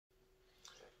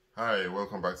Hi,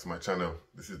 welcome back to my channel.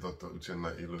 This is Dr.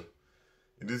 Uchenna.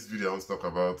 In this video, I want to talk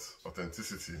about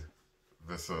authenticity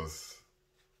versus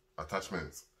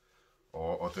attachment,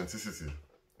 or authenticity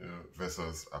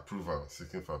versus approval,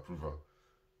 seeking for approval.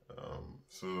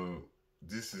 So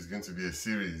this is going to be a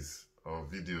series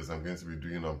of videos I'm going to be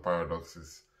doing on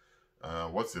paradoxes.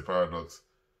 What's a paradox?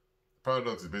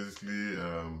 Paradox is basically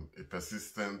a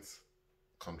persistent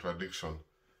contradiction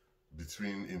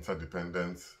between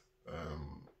interdependent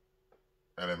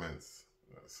elements.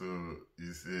 So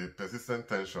it's a persistent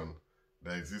tension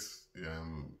that exists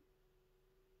in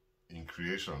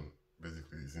creation.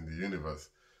 Basically, it's in the universe.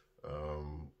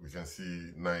 We can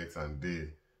see night and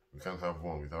day. We can't have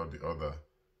one without the other.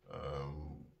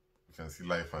 We can see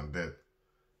life and death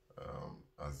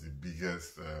as the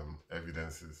biggest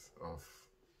evidences of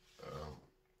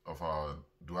our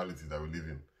duality that we live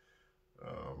in.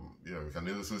 Yeah, we can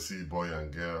also see boy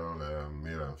and girl,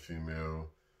 male and female.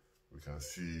 We can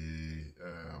see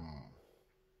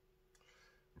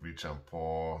rich and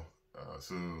poor.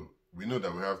 So we know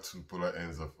that we have two polar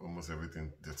ends of almost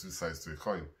everything. There are two sides to a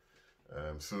coin.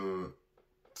 So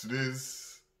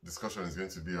today's discussion is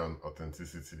going to be on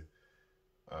authenticity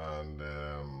and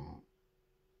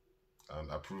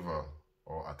approval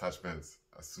or attachment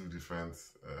as two different,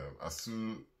 as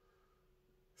two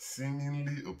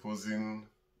seemingly opposing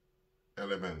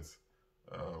elements,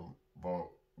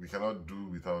 but we cannot do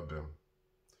without them.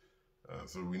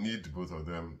 So we need both of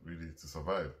them really to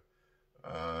survive.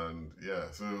 And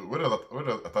yeah, so where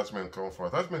does attachment come from?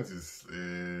 Attachment is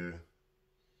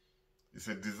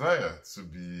a desire to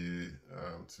be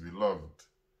loved.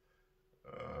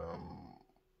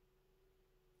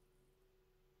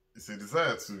 It's a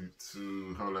desire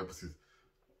to how will I put it,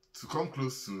 to come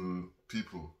close to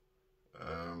people,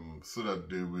 so that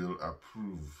they will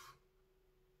approve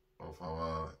of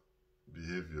our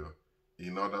behavior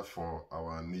in order for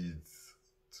our needs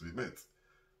to be met.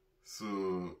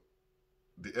 So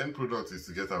the end product is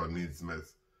to get our needs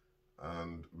met,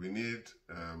 and we need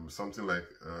something like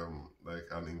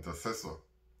an intercessor,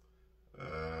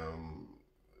 a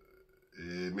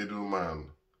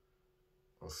middleman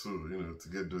or so, to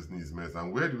get those needs met.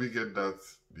 And where do we get that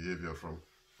behavior from?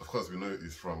 Of course, we know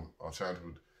it's from our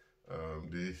childhood.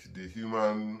 The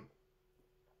human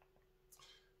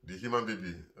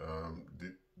baby,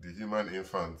 the human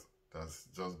infant that's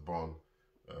just born,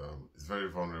 is very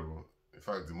vulnerable. In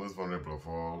fact, the most vulnerable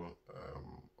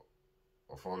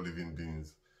of all living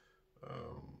beings.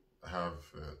 I have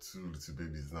two little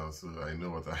babies now, so I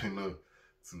know what I know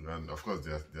too. And of course,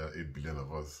 there are 8 billion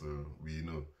of us, so we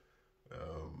know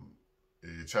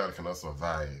a child cannot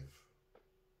survive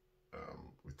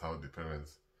without the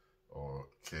parents or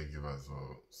caregivers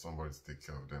or somebody to take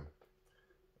care of them.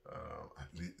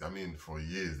 I mean, for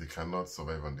years, they cannot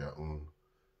survive on their own.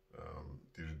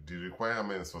 The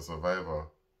requirements for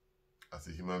survival as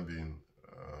a human being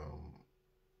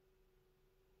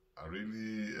are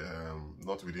really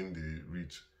not within the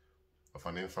reach of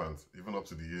an infant, even up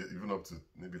to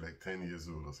maybe like 10 years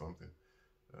old or something.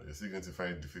 You're still going to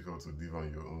find it difficult to live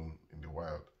on your own in the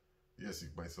wild. Yes, you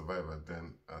might survive at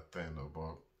 10 or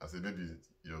above. As a baby,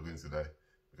 you're going to die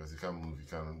because you can't move, you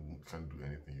can't do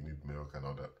anything. You need milk and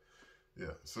all that.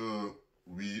 Yeah, so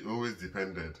we always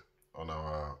depended on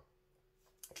our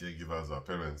caregivers, our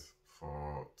parents,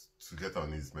 to get our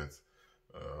needs met.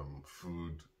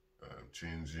 Food,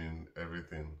 changing,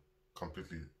 everything,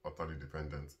 completely, utterly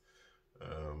dependent.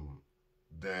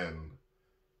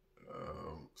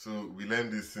 So we learn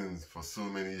these things for so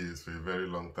many years, for a very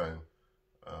long time.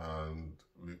 And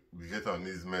we get our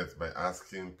needs met by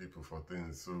asking people for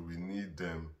things. So we need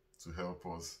them to help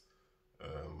us,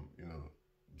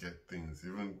 get things.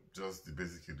 Even just the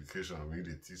basic education, we need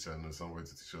a teacher, somebody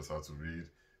to teach us how to read,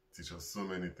 teach us so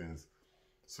many things.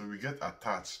 So we get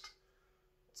attached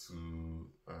to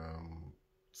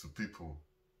people,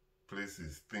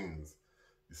 places, things.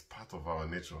 It's part of our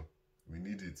nature. We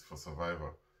need it for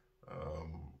survival.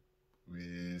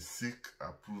 We seek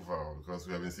approval because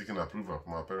we have been seeking approval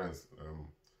from our parents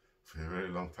for a very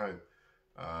long time.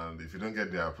 And if you don't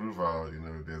get their approval,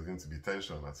 there's going to be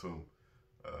tension at home.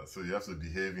 So you have to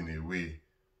behave in a way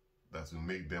that will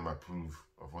make them approve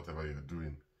of whatever you're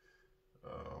doing.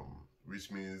 Which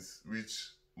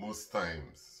most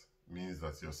times means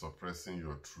that you're suppressing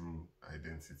your true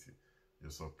identity. You're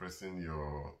suppressing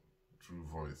your true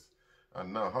voice.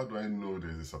 And now, how do I know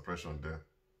there's a suppression there?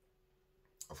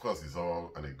 Of course, it's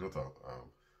all anecdotal.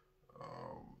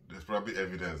 There's probably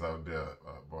evidence out there,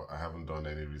 but I haven't done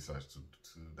any research to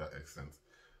that extent.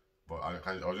 But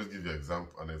I'll just give you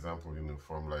an example,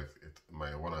 from like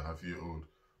my 1.5-year-old,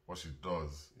 what she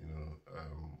does,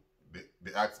 the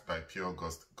they act by pure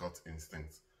gut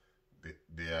instinct.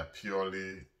 They are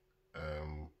purely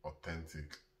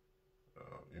authentic.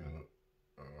 You know,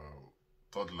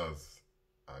 toddlers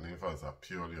and infants are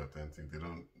purely authentic. They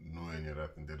don't know any other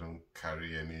thing. They don't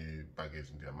carry any baggage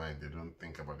in their mind. They don't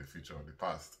think about the future or the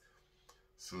past.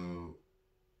 So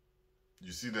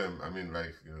you see them, I mean,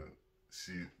 like, you know,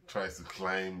 she tries to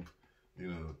climb, you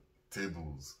know,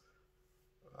 tables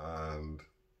and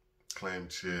climb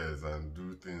chairs and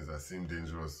do things that seem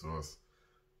dangerous to us.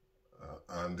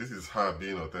 And this is her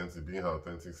being authentic, being her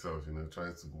authentic self, you know,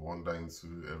 trying to wander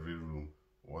into every room,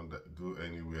 go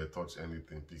anywhere, touch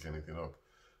anything, pick anything up.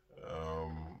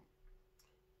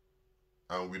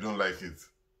 And we don't like it.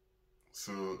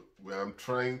 So I'm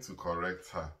trying to correct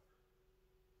her.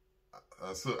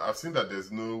 So I've seen that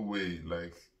there's no way,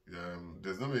 like,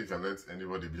 there's no way you can let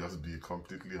anybody just be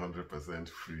completely 100%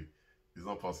 free. It's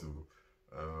not possible.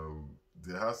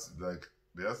 There has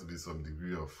to be some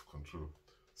degree of control.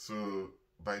 So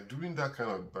by doing that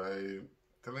by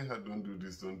telling her don't do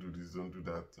this, don't do this, don't do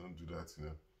that, you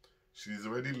know, she's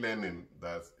already learning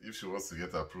that if she wants to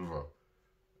get approval,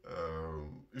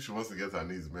 if she wants to get her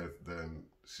needs met, then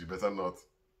she better not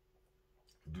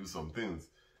do some things.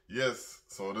 Yes,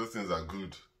 some of those things are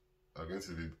going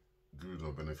to be good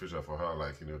or beneficial for her,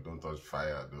 like, you know, don't touch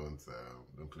fire, don't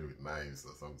play with knives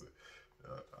or something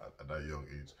at that young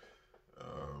age.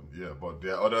 Yeah, but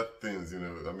there are other things, you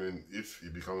know. I mean, if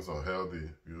it becomes unhealthy,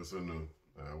 we also know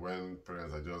when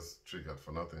parents are just triggered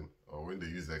for nothing, or when they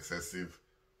use excessive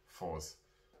force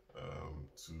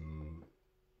to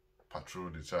patrol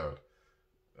the child,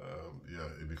 yeah,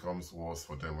 it becomes worse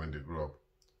for them when they grow up.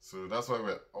 So that's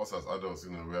why us as adults,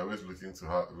 you know, we're always looking to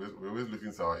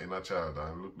our inner child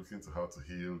and looking to how to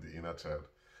heal the inner child.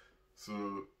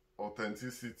 So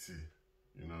authenticity,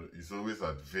 you know, is always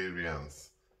at variance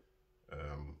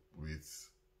with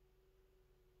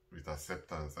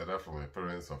acceptance, either from your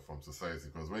parents or from society.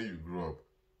 Because when you grow up,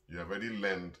 you have already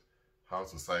learned how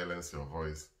to silence your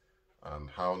voice and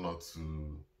how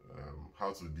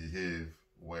to behave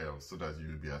well so that you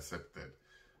will be accepted.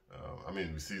 I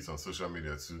mean, we see it on social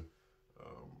media too.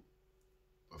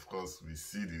 Of course, we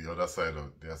see the other side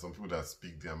of. There are some people that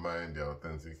speak their mind, they're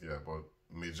authentic here, but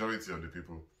majority of the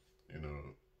people, you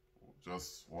know,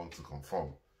 just want to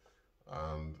conform,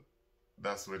 and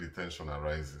that's where the tension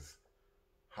arises.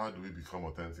 How do we become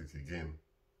authentic again?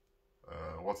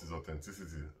 What is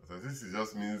authenticity? Authenticity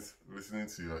just means listening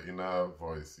to your inner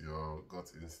voice, your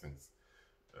gut instincts.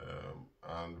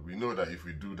 And we know that if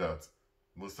we do that,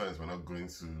 most times we're not going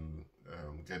to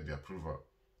get the approval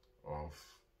of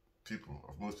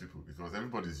most people, because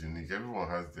everybody's unique. Everyone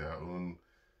has their own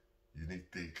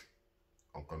unique take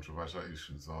on controversial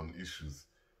issues,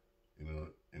 you know,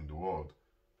 in the world.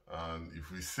 And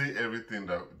if we say everything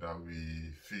that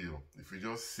we feel, if we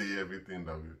just say everything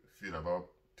that we feel about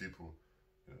people,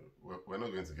 you know, we're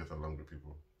not going to get along with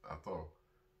people at all.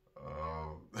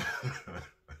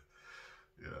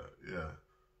 Yeah.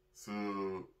 So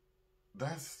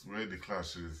that's where the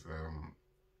clash is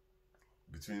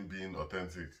between being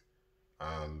authentic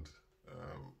and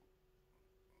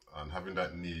having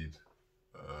that need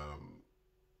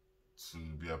to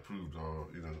be approved, or,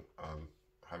 you know, and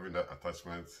having that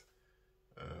attachment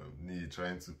need,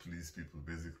 trying to please people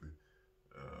basically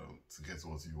to get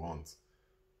what you want.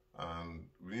 And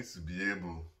we need to be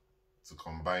able to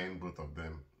combine both of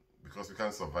them, because we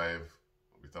can't survive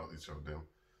without each of them.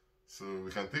 So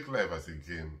we can take life as a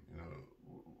game, you know.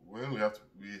 When we are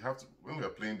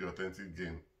playing the authentic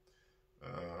game,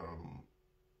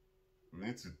 we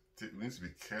need to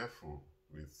be careful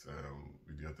with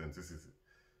the authenticity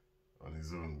on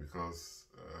its own, because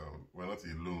we're not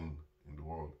alone in the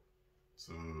world.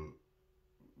 So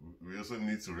we also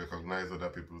need to recognize other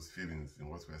people's feelings in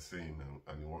what we're saying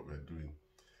and in what we're doing.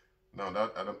 Now,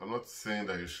 I'm not saying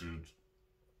that you should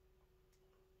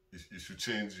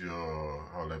change your,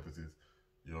 how will I put it,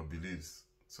 your beliefs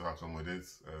to accommodate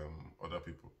other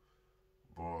people.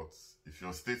 But if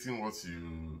you're stating what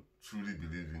you truly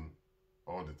believe in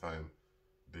all the time,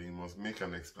 then you must make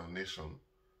an explanation.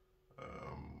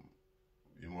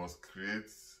 You must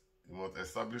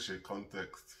establish a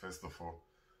context first of all,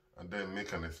 and then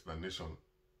make an explanation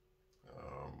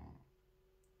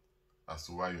as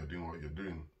to why you're doing what you're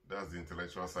doing. That's the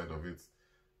intellectual side of it.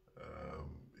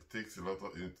 It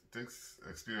takes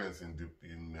experience in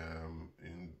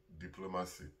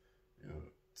diplomacy, you know,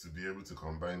 to be able to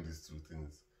combine these two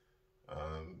things.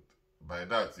 And by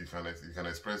that, you can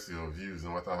express your views,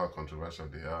 no matter how controversial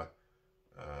they are,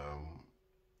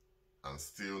 and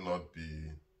still not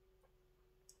be,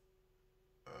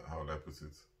 how would I put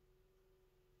it?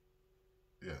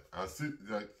 Yeah, and still,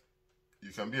 like,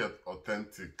 you can be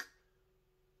authentic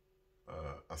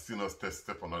and still not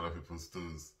step on other people's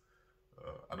toes.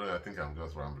 I think I'm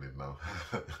just rambling now.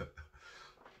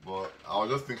 But I was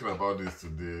just thinking about this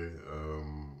today,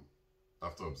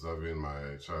 after observing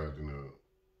my child,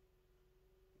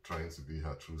 trying to be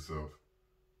her true self,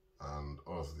 and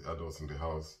us, the adults in the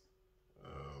house,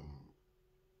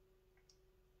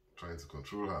 trying to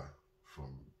control her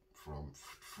from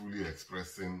fully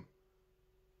expressing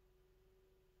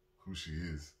who she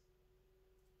is.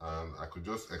 And I could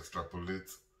just extrapolate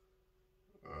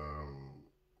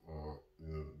or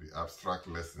the abstract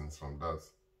lessons from that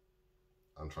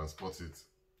and transport it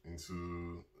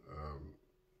into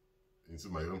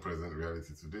my own present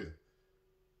reality today,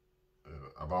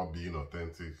 about being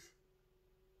authentic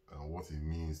and what it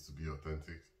means to be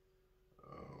authentic.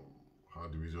 How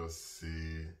do we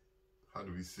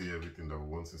say everything that we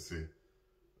want to say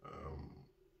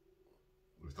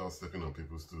without stepping on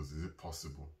people's toes? Is it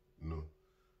possible? No.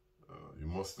 You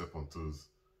must step on toes.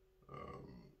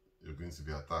 You're going to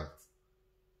be attacked.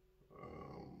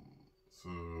 So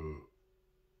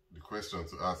the question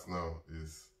to ask now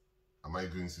is, am I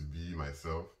going to be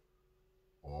myself,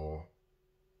 or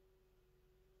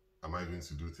am I going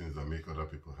to do things that make other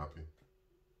people happy?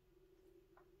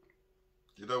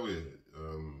 Either way,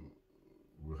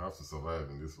 we have to survive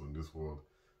in this world,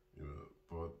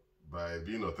 but by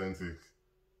being authentic,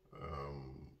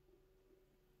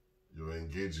 you're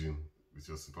engaging with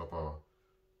your superpower.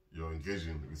 You're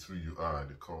engaging with who you are at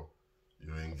the core.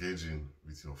 You're engaging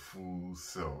with your full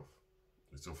self,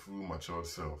 with your full matured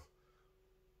self.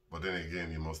 But then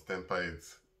again, you must temper it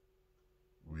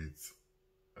with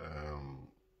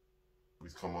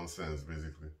common sense,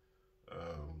 basically,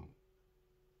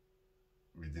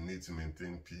 with the need to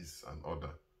maintain peace and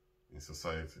order in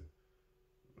society.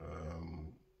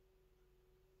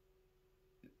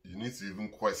 You need to even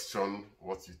question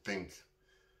what you think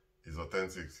is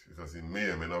authentic, because it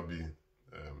may or may not be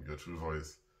your true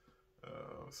voice.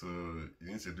 So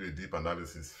you need to do a deep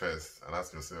analysis first and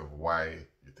ask yourself why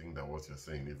you think that what you're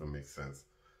saying even makes sense,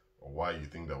 or why you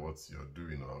think that what you're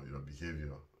doing or your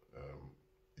behavior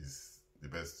is the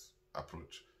best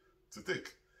approach to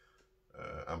take.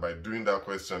 And by doing that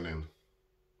questioning,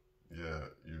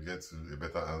 you get to a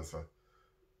better answer.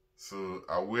 So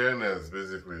awareness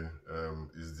basically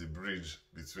is the bridge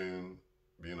between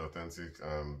being authentic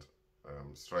and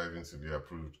striving to be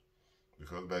approved.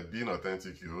 Because by being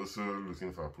authentic, you're also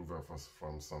looking for approval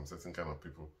from some certain kind of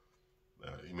people.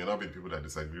 It may not be people that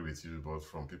disagree with you, but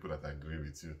from people that agree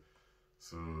with you.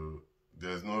 So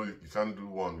you can't do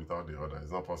one without the other.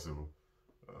 It's not possible.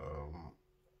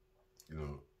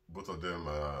 Both of them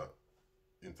are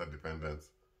interdependent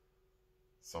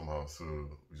somehow. So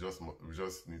we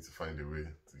just need to find a way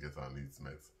to get our needs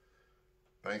met.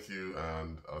 Thank you,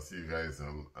 and I'll see you guys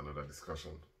on another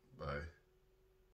discussion. Bye.